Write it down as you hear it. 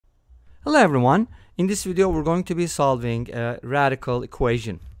Hello everyone. In this video we're going to be solving a radical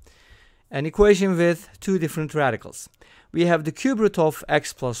equation. An equation with two different radicals. We have the cube root of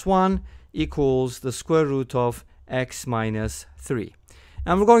x plus 1 equals the square root of x minus 3.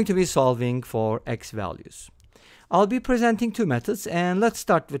 And we're going to be solving for x values. I'll be presenting two methods, and let's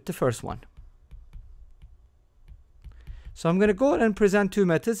start with the first one. So I'm going to go ahead and present two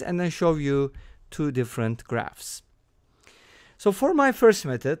methods and then show you two different graphs. So for my first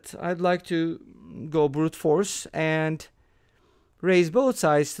method, I'd like to go brute force and raise both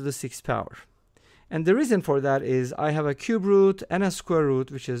sides to the 6th power. And the reason for that is I have a cube root and a square root,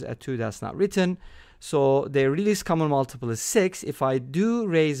 which is a 2 that's not written. So their least common multiple is 6. If I do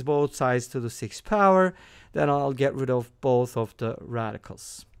raise both sides to the 6th power, then I'll get rid of both of the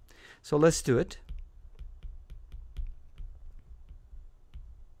radicals. So let's do it.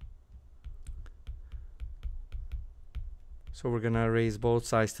 So we're going to raise both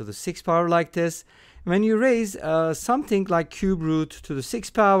sides to the 6th power like this. When you raise something like cube root to the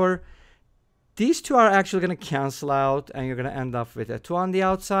 6th power, these two are actually going to cancel out, and you're going to end up with a 2 on the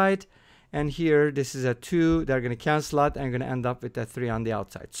outside. And here, this is a 2. They're going to cancel out, and you're going to end up with a 3 on the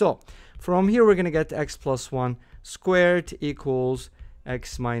outside. So from here, we're going to get x plus 1 squared equals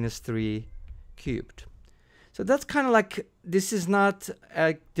x minus 3 cubed. So that's kind of like, this is not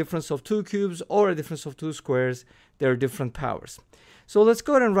a difference of two cubes or a difference of two squares. They're different powers. So let's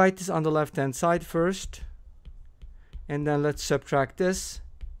go ahead and write this on the left-hand side first. And then let's subtract this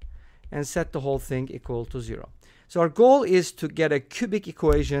and set the whole thing equal to 0. So our goal is to get a cubic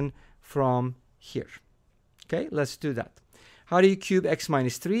equation from here. Okay, let's do that. How do you cube x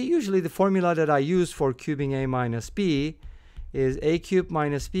minus 3? Usually the formula that I use for cubing a minus b is a cubed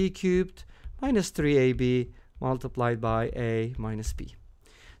minus b cubed minus 3ab multiplied by a minus b.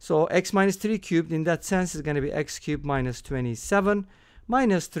 So x minus 3 cubed in that sense is going to be x cubed minus 27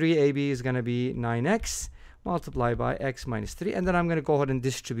 minus 3ab is going to be 9x multiplied by x minus 3. And then I'm going to go ahead and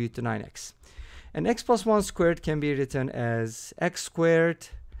distribute the 9x. And x plus 1 squared can be written as x squared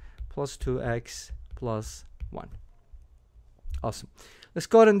plus 2x plus 1. Awesome. Let's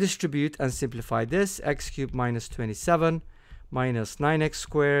go ahead and distribute and simplify this. X cubed minus 27 minus 9x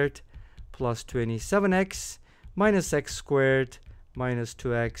squared plus 27x minus x squared minus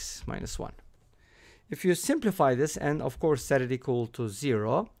 2x minus 1. If you simplify this and of course set it equal to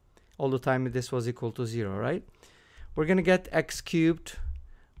 0, all the time this was equal to 0, right? We're going to get x cubed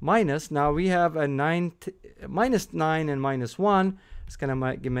minus, now we have a minus 9 and minus 1. It's going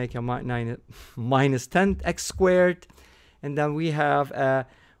to make a minus 10x squared. And then we have a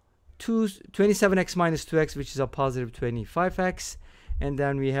 27x minus 2x, which is a positive 25x. And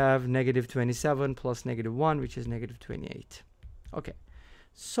then we have negative 27 plus negative 1, which is negative 28. Okay,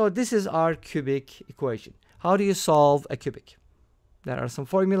 so this is our cubic equation. How do you solve a cubic? There are some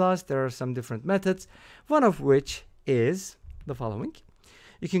formulas, there are some different methods, one of which is the following.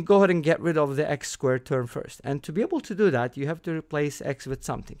 You can go ahead and get rid of the x squared term first. And to be able to do that, you have to replace x with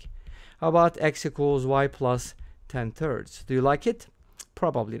something. How about x equals y plus 10/3? Do you like it?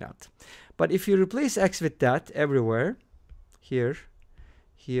 Probably not. But if you replace x with that everywhere, here,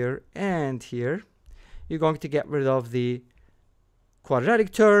 here, and here, you're going to get rid of the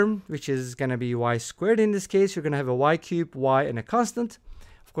quadratic term, which is going to be y squared in this case. You're going to have a y cubed, y, and a constant,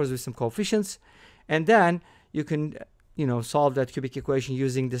 of course, with some coefficients. And then you can, solve that cubic equation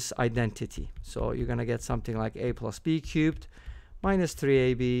using this identity. So you're going to get something like a plus b cubed minus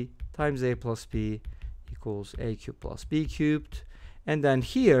 3ab times a plus b equals a cubed plus b cubed. And then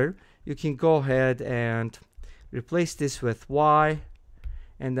here, you can go ahead and replace this with y.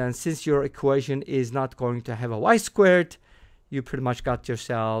 And then since your equation is not going to have a y squared, you pretty much got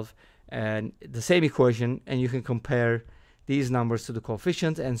yourself and the same equation, and you can compare these numbers to the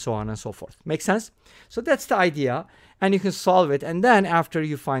coefficients and so on and so forth. Make sense? So that's the idea, and you can solve it. And then after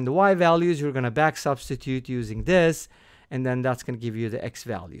you find the y values, you're going to back substitute using this, and then that's going to give you the x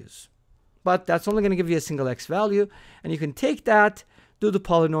values. But that's only going to give you a single x value, and you can take that, do the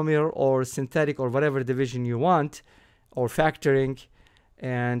polynomial or synthetic or whatever division you want, or factoring,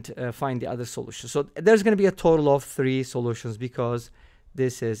 and find the other solution. So there's going to be a total of 3 solutions because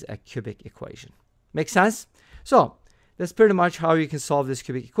this is a cubic equation. Make sense? So that's pretty much how you can solve this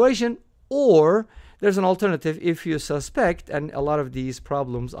cubic equation. Or there's an alternative if you suspect, and a lot of these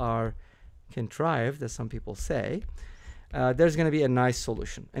problems are contrived, as some people say, there's going to be a nice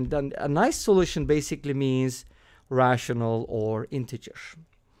solution. And then a nice solution basically means rational or integer.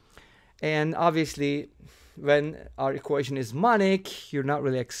 And obviously, when our equation is monic, you're not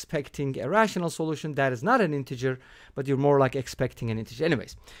really expecting a rational solution. That is not an integer, but you're more like expecting an integer.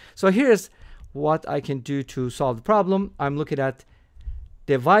 Anyways, so here's what I can do to solve the problem. I'm looking at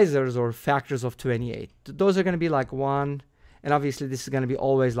divisors or factors of 28. Those are going to be like 1, and obviously this is going to be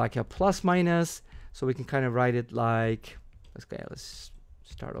always like a plus minus, so we can kind of write it like, let's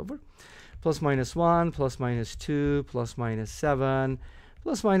start over. Plus minus 1, plus minus 2, plus minus 7,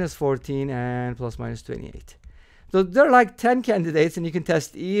 plus minus 14, and plus minus 28. So there are like 10 candidates, and you can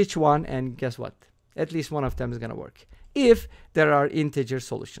test each one, and guess what? At least one of them is going to work if there are integer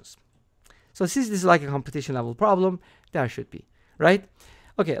solutions. So since this is like a competition level problem, there should be, right?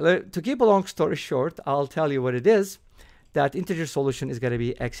 Okay, to keep a long story short, I'll tell you what it is. That integer solution is going to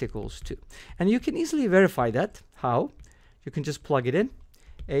be x equals 2. And you can easily verify that. How? You can just plug it in.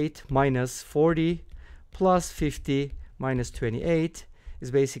 8 minus 40 plus 50 minus 28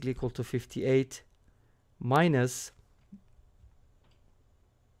 is basically equal to 58 minus,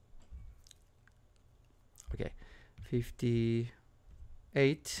 okay,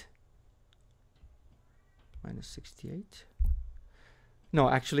 58 minus 68. No,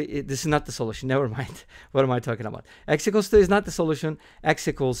 actually, this is not the solution. Never mind. What am I talking about? X equals 2 is not the solution. X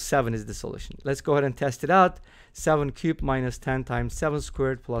equals 7 is the solution. Let's go ahead and test it out. 7 cubed minus 10 times 7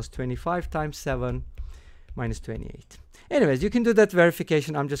 squared plus 25 times 7 minus 28. Anyways, you can do that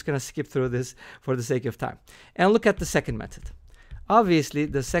verification. I'm just going to skip through this for the sake of time. And look at the second method. Obviously,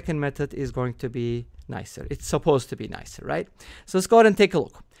 the second method is going to be nicer. It's supposed to be nicer, right? So let's go ahead and take a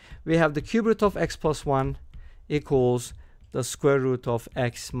look. We have the cube root of x plus 1 equals the square root of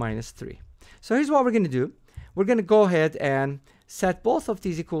x minus 3. So here's what we're going to do. We're going to go ahead and set both of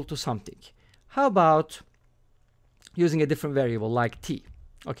these equal to something. How about using a different variable like t?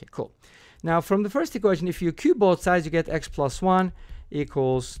 Okay, cool. Now from the first equation, if you cube both sides, you get x plus 1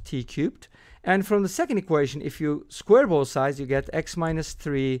 equals t cubed. And from the second equation, if you square both sides, you get x minus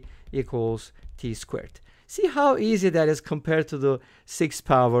 3 equals t squared. See how easy that is compared to the 6th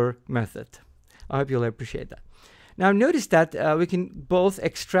power method. I hope you'll appreciate that. Now notice that we can both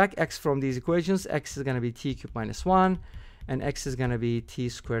extract x from these equations. X is going to be t cubed minus 1, and x is going to be t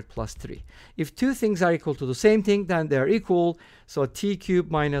squared plus 3. If two things are equal to the same thing, then they're equal. So t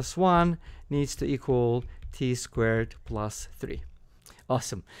cubed minus 1 needs to equal t squared plus 3.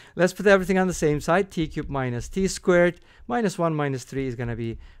 Awesome. Let's put everything on the same side. T cubed minus t squared minus 1 minus 3 is going to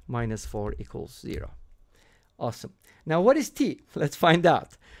be minus 4 equals 0. Awesome. Now what is t? Let's find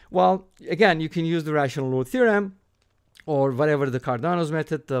out. Well, again, you can use the rational root theorem, or whatever, the Cardano's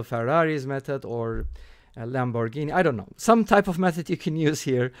method, the Ferrari's method, or Lamborghini, I don't know, some type of method you can use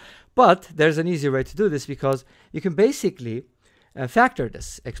here. But there's an easier way to do this, because you can basically factor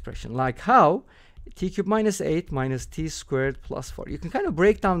this expression. Like how? T cubed minus 8 minus t squared plus 4. You can kind of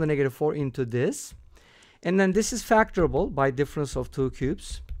break down the negative 4 into this. And then this is factorable by difference of 2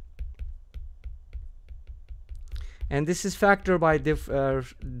 cubes. And this is factored by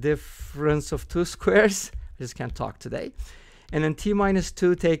difference of 2 squares. I just can't talk today. And then t minus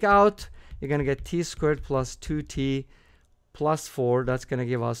 2 take out. You're going to get t squared plus 2t plus 4. That's going to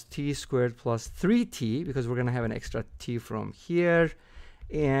give us t squared plus 3t, because we're going to have an extra t from here.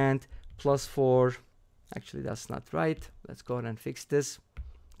 And plus 4. Actually, that's not right. Let's go ahead and fix this.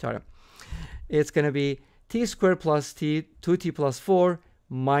 Sorry. It's going to be t squared plus t, 2t plus 4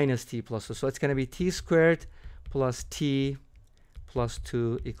 minus t plus 2. So it's going to be t squared plus t plus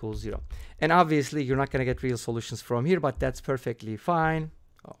 2 equals 0. And obviously, you're not going to get real solutions from here, but that's perfectly fine.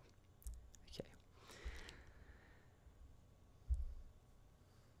 Oh, okay.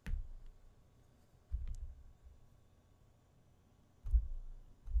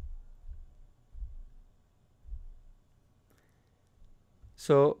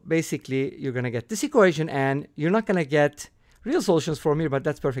 So basically, you're going to get this equation, and you're not going to get real solutions from here, but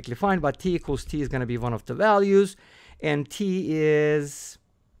that's perfectly fine. But t equals t is going to be one of the values. And t is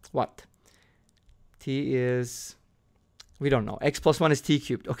what? T is, we don't know. X plus 1 is t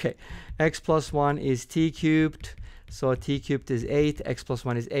cubed. Okay. X plus 1 is t cubed. So t cubed is 8. X plus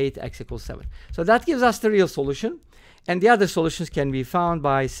 1 is 8. X equals 7. So that gives us the real solution. And the other solutions can be found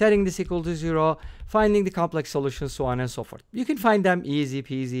by setting this equal to 0, finding the complex solutions, so on and so forth. You can find them easy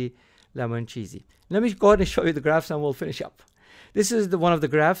peasy, lemon cheesy. Let me go ahead and show you the graphs, and we'll finish up. This is one of the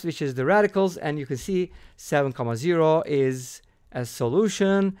graphs, which is the radicals, and you can see 7, 0 is a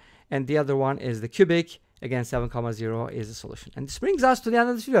solution, and the other one is the cubic. Again, 7, 0 is a solution. And this brings us to the end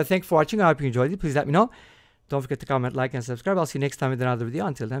of this video. Thanks for watching. I hope you enjoyed it. Please let me know. Don't forget to comment, like, and subscribe. I'll see you next time with another video.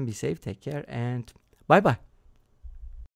 Until then, be safe, take care, and bye-bye.